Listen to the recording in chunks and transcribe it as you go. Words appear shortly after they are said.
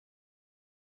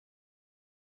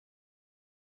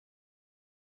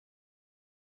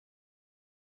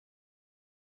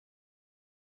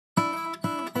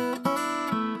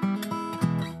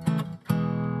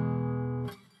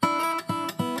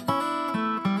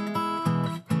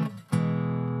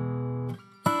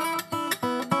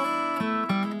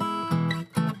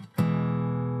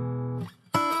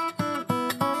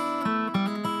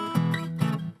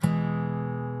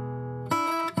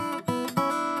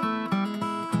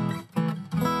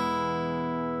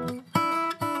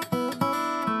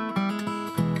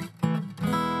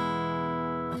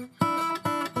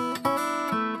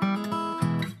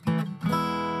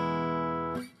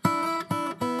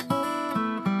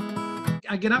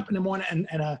I get up in the morning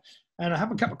and I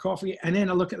have a cup of coffee, and then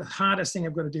I look at the hardest thing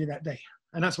I've got to do that day.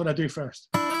 And that's what I do first.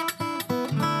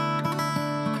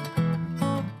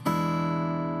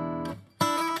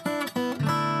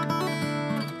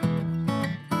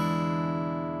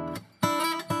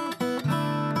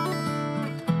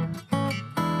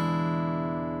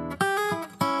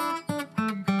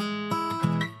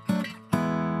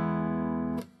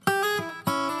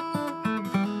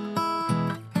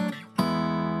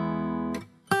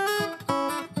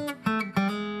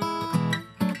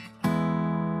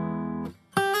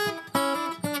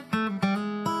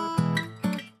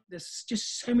 There's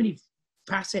just so many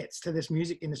facets to this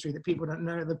music industry that people don't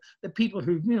know. The people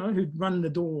who, you know, who run the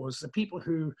doors, the people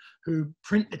who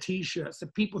print the t-shirts, the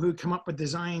people who come up with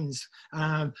designs,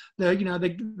 the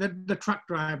truck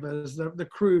drivers, the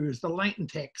crews, the lighting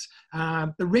techs,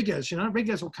 the riggers. You know,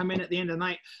 riggers will come in at the end of the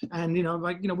night, and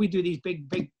we do these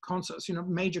big concerts,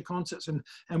 major concerts,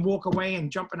 and walk away and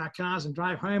jump in our cars and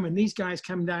drive home, and these guys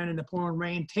come down in the pouring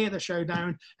rain, tear the show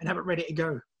down, and have it ready to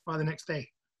go by the next day.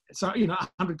 So,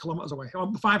 100 kilometers away,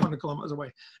 or 500 kilometers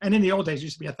away. And in the old days, it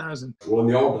used to be 1,000. Well, in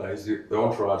the old days, the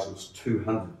entourage was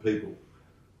 200 people.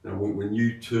 Now, when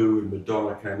U2 and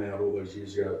Madonna came out all those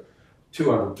years ago,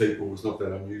 200 people was not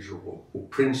that unusual. Well,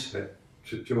 Prince had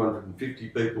 250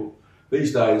 people.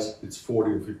 These days, it's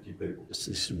 40 or 50 people. It's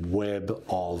this web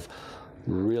of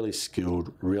really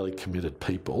skilled, really committed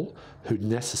people who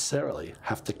necessarily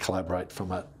have to collaborate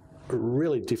from a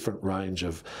really different range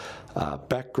of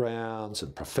backgrounds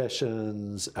and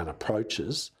professions and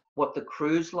approaches. What the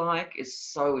crew's like is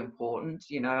so important.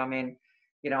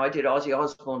 I did Ozzy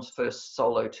Osbourne's first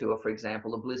solo tour, for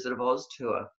example, the Blizzard of Oz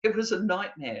tour. It was a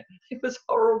nightmare. It was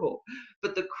horrible.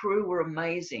 But the crew were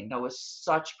amazing. They were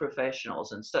such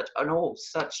professionals and all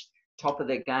such top of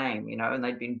their game, and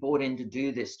they'd been brought in to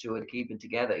do this tour to keep it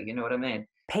together. You know what I mean?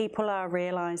 People are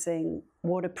realising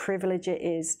what a privilege it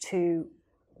is to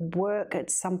work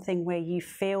at something where you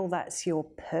feel that's your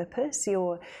purpose,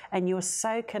 you're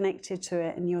so connected to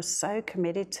it and you're so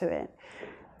committed to it.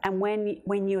 And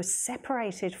when you're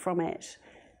separated from it,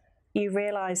 you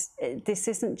realise this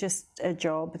isn't just a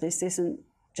job, this isn't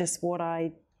just what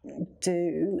I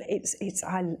do,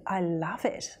 I love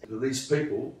it. These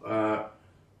people are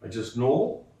just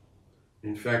normal.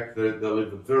 In fact, they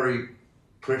live a very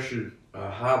pressured,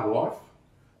 hard life,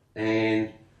 and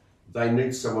they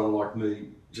need someone like me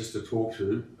just to talk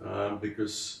to,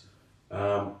 because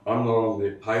I'm not on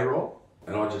their payroll,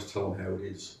 and I just tell them how it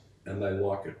is, and they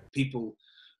like it. People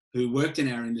who worked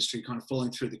in our industry kind of falling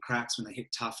through the cracks when they hit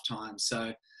tough times.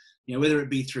 So, whether it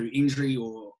be through injury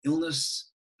or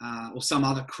illness, or some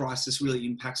other crisis really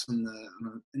impacts on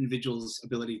an individual's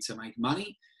ability to make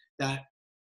money, that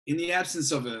in the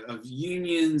absence of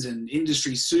unions and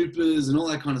industry supers and all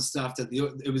that kind of stuff, that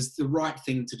it was the right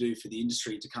thing to do for the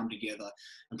industry to come together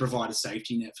and provide a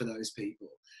safety net for those people.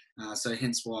 So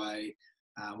hence why,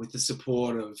 with the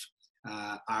support of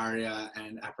ARIA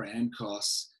and APRA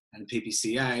AMCOS and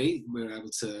PPCA, we were able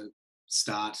to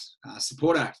start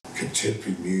Support Act.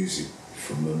 Contemporary music,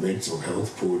 from a mental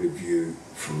health point of view,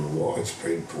 from a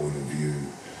widespread point of view,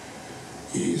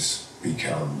 is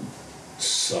become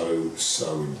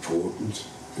so important,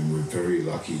 and we're very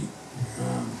lucky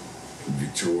in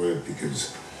Victoria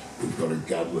because we've got a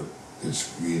government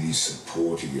that's really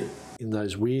supporting it. In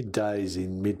those weird days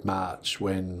in mid-March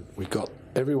when we got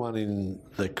everyone in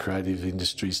the creative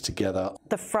industries together.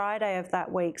 The Friday of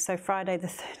that week, so Friday the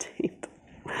 13th,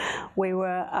 we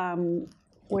were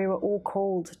all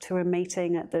called to a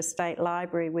meeting at the State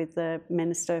Library with the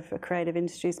Minister for Creative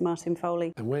Industries, Martin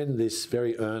Foley. And when this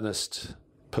very earnest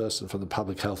person from the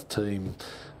public health team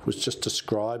was just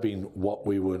describing what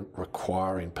we were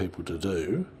requiring people to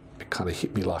do, it kind of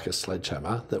hit me like a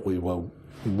sledgehammer that we were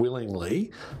willingly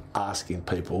asking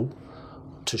people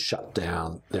to shut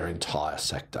down their entire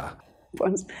sector.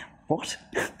 What?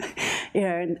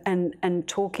 and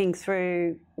talking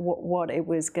through what it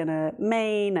was going to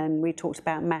mean, and we talked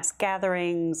about mass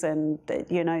gatherings and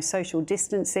social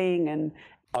distancing, and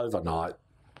overnight,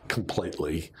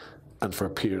 completely. And for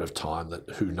a period of time that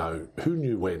who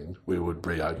knew when we would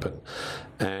reopen.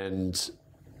 And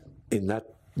in that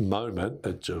moment,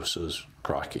 it just was,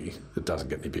 crikey, it doesn't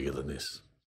get any bigger than this.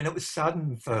 And it was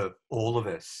sudden for all of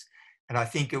us. And I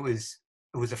think it was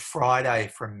a Friday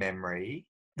from memory.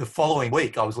 The following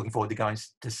week, I was looking forward to going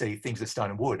to see Things at Stone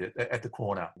and Wood at the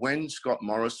corner. When Scott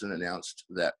Morrison announced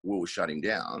that we were shutting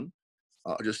down,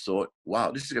 I just thought,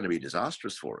 wow, this is going to be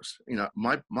disastrous for us.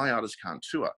 My artists can't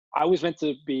tour. I was meant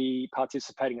to be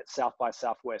participating at South by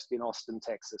Southwest in Austin,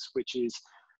 Texas, which is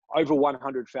over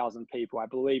 100,000 people. I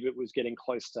believe it was getting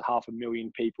close to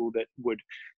 500,000 people that would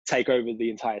take over the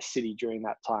entire city during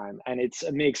that time. And it's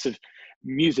a mix of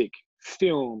music,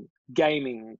 film,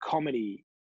 gaming, comedy,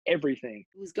 everything.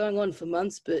 It was going on for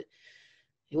months, but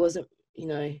it wasn't,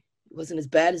 it wasn't as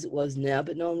bad as it was now,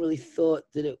 but no one really thought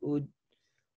that it would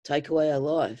take away our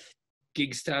life.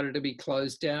 Gigs started to be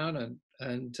closed down,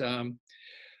 and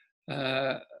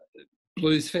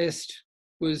Blues Fest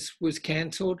was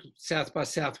cancelled. South by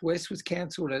Southwest was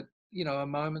cancelled at a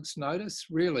moment's notice.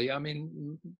 Really, I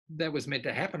mean, that was meant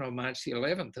to happen on March the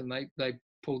 11th, and they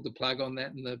pulled the plug on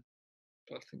that in the,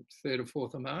 I think, 3rd or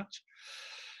 4th of March.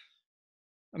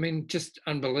 I mean, just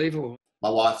unbelievable. My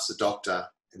wife's a doctor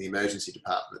in the emergency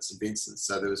department at St Vincent's,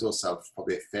 so there was also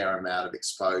probably a fair amount of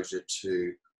exposure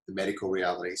to the medical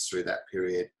realities through that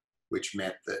period, which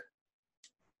meant that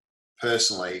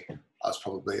personally I was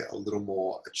probably a little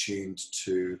more attuned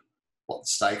to what the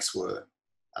stakes were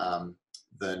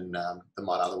than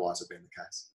might otherwise have been the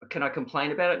case. Can I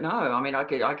complain about it? No. I mean, I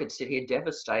could sit here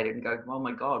devastated and go, oh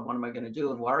my God, what am I going to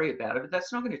do, and worry about it, but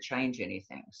that's not going to change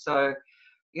anything. So,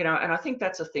 and I think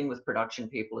that's a thing with production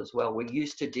people as well. We're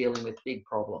used to dealing with big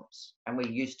problems and we're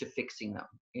used to fixing them.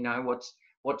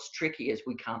 What's tricky is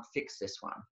we can't fix this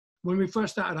one. When we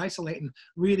first started isolating,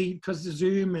 really, because the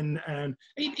Zoom and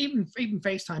even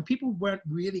FaceTime, people weren't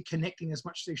really connecting as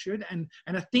much as they should. And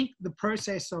I think the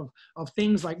process of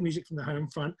things like music from the home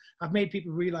front have made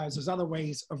people realize there's other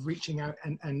ways of reaching out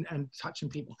and touching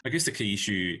people. I guess the key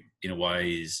issue in a way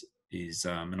is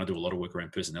and I do a lot of work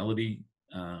around personality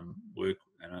work,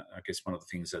 and I guess one of the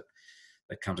things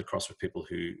that comes across with people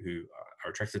who are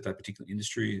attracted to that particular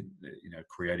industry,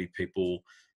 creative people,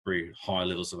 very high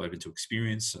levels of open to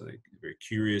experience, so they're very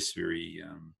curious, very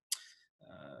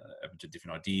open to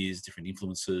different ideas, different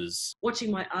influences. Watching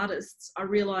my artists, I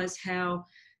realise how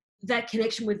that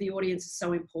connection with the audience is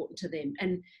so important to them.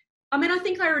 And I mean, I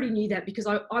think I already knew that because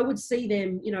I would see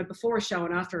them, before a show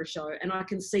and after a show, and I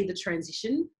can see the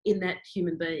transition in that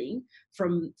human being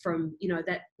from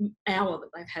that hour that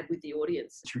they've had with the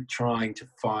audience. Trying to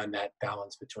find that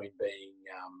balance between being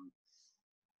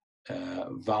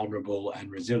vulnerable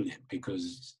and resilient,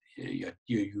 because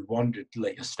you want to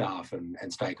let your staff and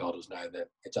stakeholders know that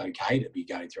it's okay to be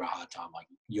going through a hard time. Like,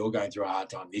 you're going through a hard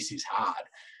time, this is hard,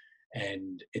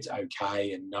 and it's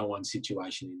okay, and no one's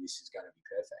situation in this is going to be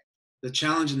perfect. The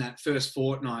challenge in that first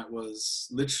fortnight was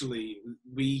literally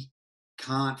we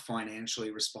can't financially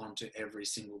respond to every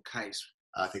single case.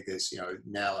 I think there's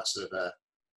now a sort of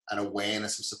an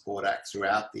awareness of Support Act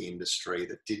throughout the industry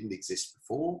that didn't exist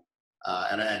before.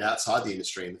 And outside the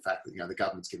industry, and the fact that the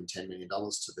government's given $10 million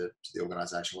to the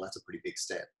organisation, well, that's a pretty big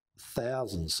step.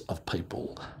 Thousands of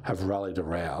people have rallied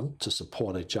around to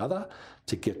support each other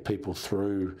to get people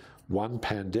through one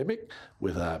pandemic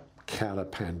with a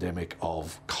counter-pandemic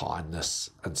of kindness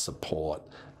and support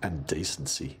and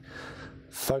decency.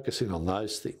 Focusing on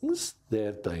those things,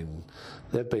 they've been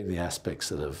the aspects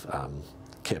that have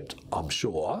kept, I'm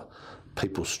sure,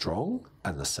 people strong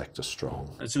and the sector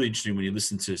strong. It's really interesting when you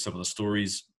listen to some of the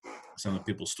stories, some of the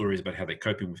people's stories about how they're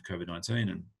coping with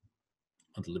COVID-19 and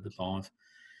on Delivered Live.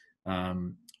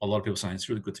 A lot of people saying it's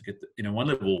really good to get, one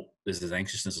level, there's this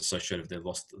anxiousness associated with they've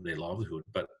lost their livelihood,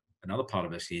 but another part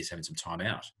of it is having some time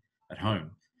out at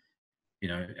home,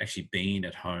 actually being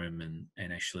at home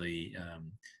and actually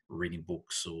reading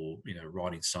books or,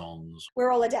 writing songs.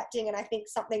 We're all adapting, and I think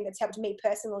something that's helped me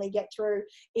personally get through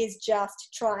is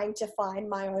just trying to find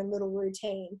my own little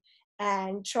routine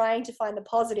and trying to find the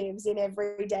positives in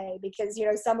every day, because,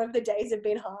 some of the days have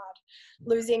been hard.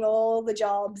 Losing all the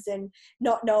jobs and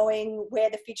not knowing where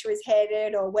the future is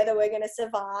headed or whether we're going to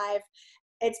survive.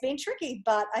 It's been tricky,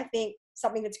 but I think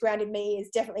something that's grounded me is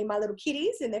definitely my little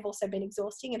kitties, and they've also been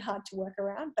exhausting and hard to work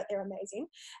around, but they're amazing.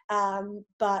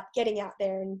 But getting out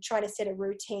there and trying to set a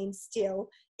routine still,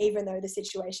 even though the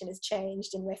situation has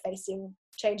changed and we're facing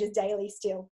changes daily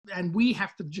still. And we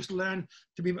have to just learn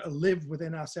to be able to live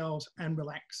within ourselves and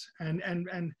relax. And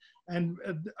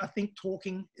I think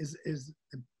talking is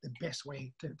the best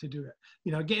way to do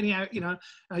it. Getting out,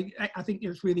 I think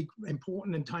it's really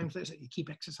important in times like that you keep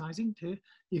exercising too.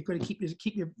 You've got to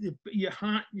keep your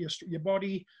heart, your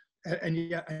body, and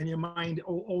your mind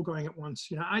all going at once.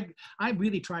 I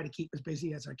really try to keep as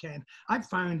busy as I can. I've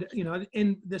found,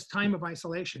 in this time of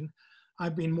isolation,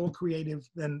 I've been more creative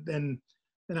than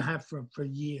I have for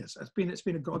years. It's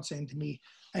been a godsend to me.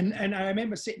 And I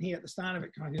remember sitting here at the start of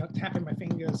it, kind of, tapping my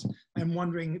fingers and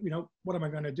wondering, what am I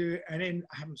going to do? And then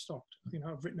I haven't stopped.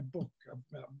 I've written a book,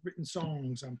 I've written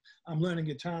songs, I'm learning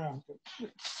guitar, I'm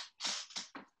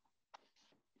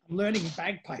learning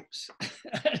bagpipes.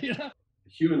 The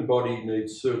human body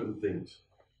needs certain things.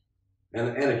 and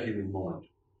a human mind.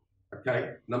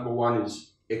 Okay, number one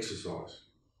is exercise,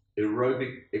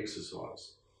 aerobic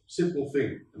exercise. Simple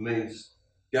thing. It means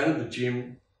going to the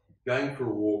gym, going for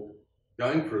a walk,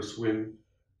 going for a swim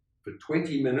for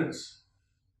 20 minutes,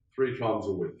 3 times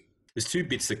a week. There's two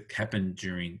bits that happen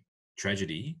during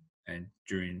tragedy and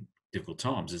during difficult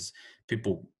times. Is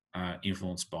people are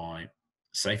influenced by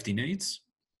safety needs.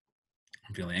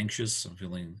 I'm feeling anxious, I'm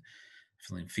feeling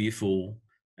fearful,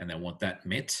 and they want that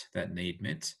need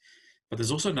met. But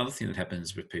there's also another thing that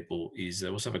happens with people is they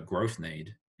also have a growth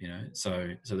need,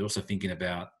 so they're also thinking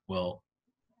about, well,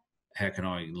 how can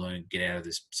I learn, get out of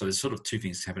this? So there's sort of two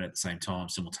things happening at the same time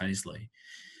simultaneously.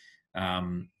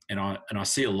 And I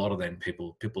see a lot of that in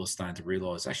people. People are starting to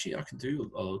realize, actually, I can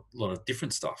do a lot of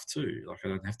different stuff too. Like, I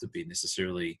don't have to be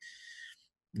necessarily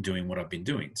doing what I've been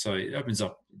doing. So it opens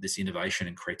up this innovation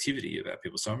and creativity about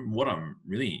people. So what I'm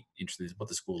really interested in is what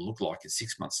this will look like in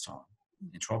 6 months' time,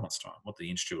 in 12 months' time, what the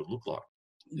industry will look like.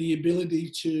 The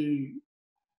ability to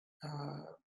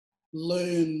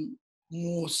learn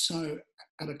more so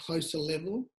at a closer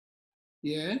level,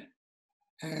 yeah,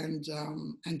 and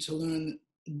to learn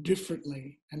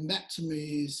differently, and that to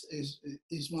me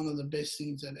is one of the best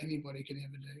things that anybody can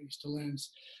ever do, is to learn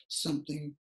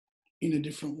something in a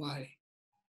different way.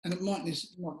 And it might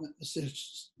not,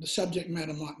 the subject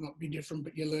matter might not be different,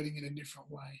 but you're learning in a different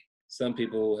way. Some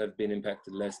people have been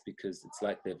impacted less because it's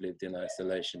like they've lived in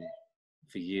isolation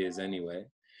for years anyway.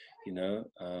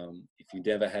 If you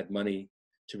never had money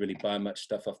to really buy much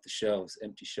stuff off the shelves,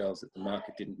 empty shelves at the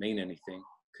market didn't mean anything,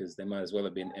 because they might as well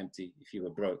have been empty if you were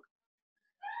broke.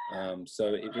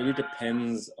 So it really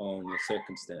depends on your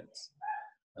circumstance,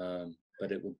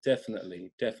 but it will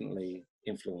definitely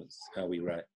influence how we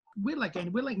write. We're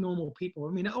like normal people.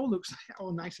 I mean, it all looks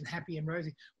all nice and happy and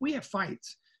rosy. We have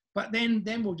fights, but then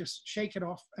we'll just shake it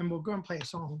off and we'll go and play a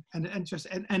song, and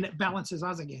it balances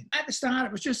us again. At the start,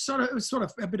 it was just sort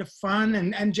of a bit of fun,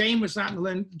 and Jane was starting to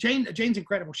learn. Jane's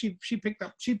incredible. She picked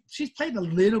up. She's played a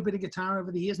little bit of guitar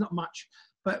over the years, not much.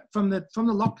 But from the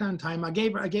lockdown time, I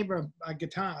gave her a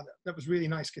guitar that was really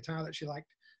nice guitar that she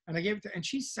liked, and I gave it to her, and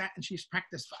she sat and she's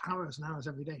practiced for hours and hours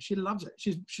every day. She loves it.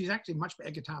 She's actually a much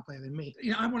better guitar player than me.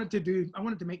 I wanted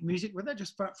to make music with her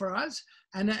just for us,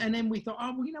 and then we thought,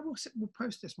 oh, well, we'll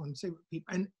post this one and see what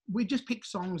people, and we just picked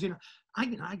songs.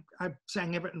 I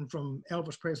sang everything from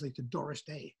Elvis Presley to Doris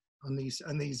Day on these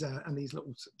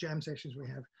little jam sessions we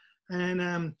have,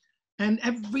 and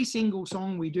every single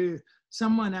song we do,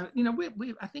 someone else,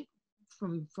 we I think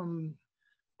from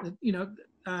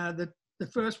the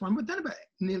first one, we've done about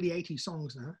nearly 80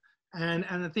 songs now, and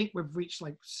I think we've reached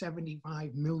like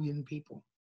 75 million people.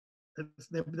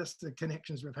 That's the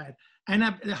connections we've had, and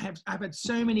I've had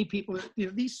so many people.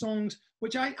 These songs,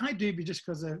 which I do just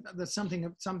because there's something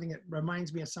that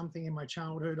reminds me of something in my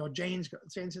childhood, or Jane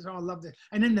says, "Oh, I love this,"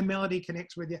 and then the melody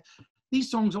connects with you. These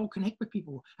songs all connect with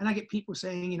people, and I get people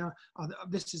saying, oh,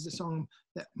 this is the song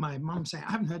that my mum sang.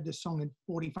 I haven't heard this song in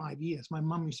 45 years. My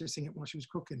mum used to sing it while she was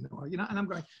cooking, and I'm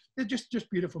going, they're just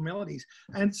beautiful melodies.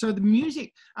 And so the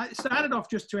music, it started off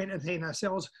just to entertain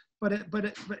ourselves, but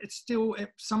it's still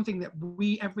something that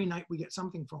every night we get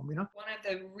something from, One of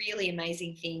the really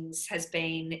amazing things has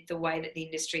been the way that the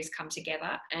industry's come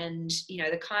together, and,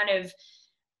 the kind of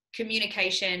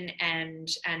communication and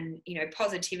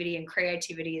positivity and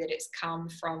creativity that it's come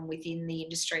from within the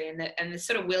industry, and the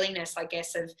sort of willingness, I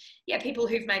guess, of people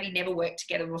who've maybe never worked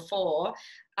together before,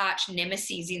 arch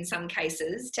nemesis in some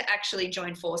cases, to actually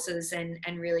join forces and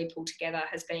really pull together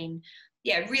has been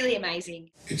really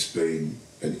amazing. It's been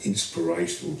an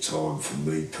inspirational time for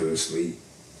me personally.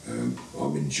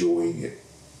 I'm enjoying it.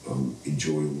 I'm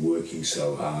enjoying working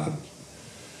so hard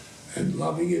and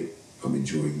loving it. I'm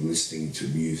enjoying listening to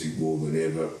music more than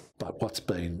ever. But what's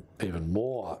been even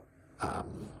more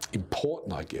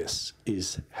important, I guess,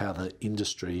 is how the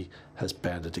industry has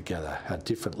banded together, how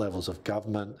different levels of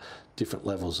government, different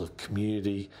levels of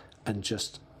community, and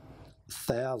just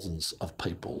thousands of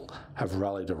people have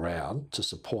rallied around to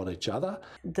support each other.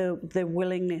 The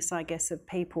willingness, I guess, of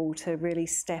people to really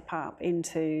step up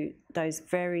into those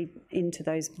very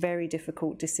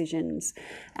difficult decisions,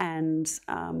 and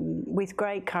with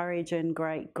great courage and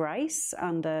great grace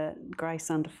under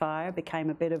fire became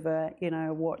a bit of a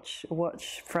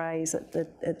watch phrase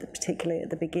particularly at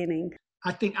the beginning.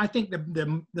 I think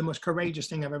the most courageous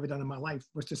thing I've ever done in my life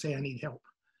was to say I need help,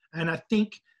 and I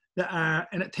think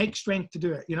and it takes strength to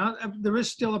do it. You know, there is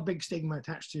still a big stigma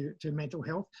attached to mental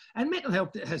health, and mental health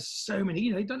has so many.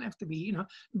 You know, you don't have to be. You know,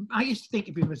 I used to think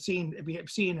if you were seeing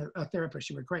a therapist,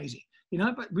 you were crazy. You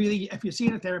know, but really, if you're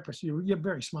seeing a therapist, you're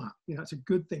very smart. You know, it's a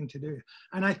good thing to do.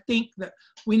 And I think that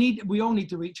we all need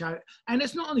to reach out. And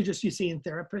it's not only just you seeing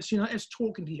therapists. You know, it's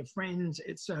talking to your friends.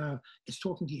 It's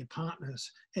talking to your partners.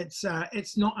 It's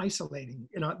not isolating.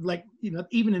 You know, like, you know,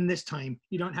 even in this time,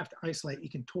 you don't have to isolate. You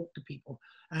can talk to people.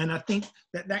 And I think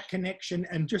that connection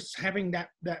and just having that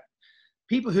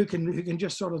people who can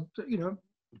just sort of, you know,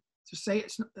 just say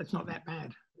it's not that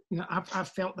bad. You know, I've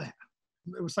felt that.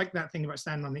 It was like that thing about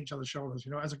standing on each other's shoulders.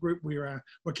 You know, as a group, we're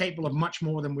capable of much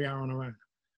more than we are on our own.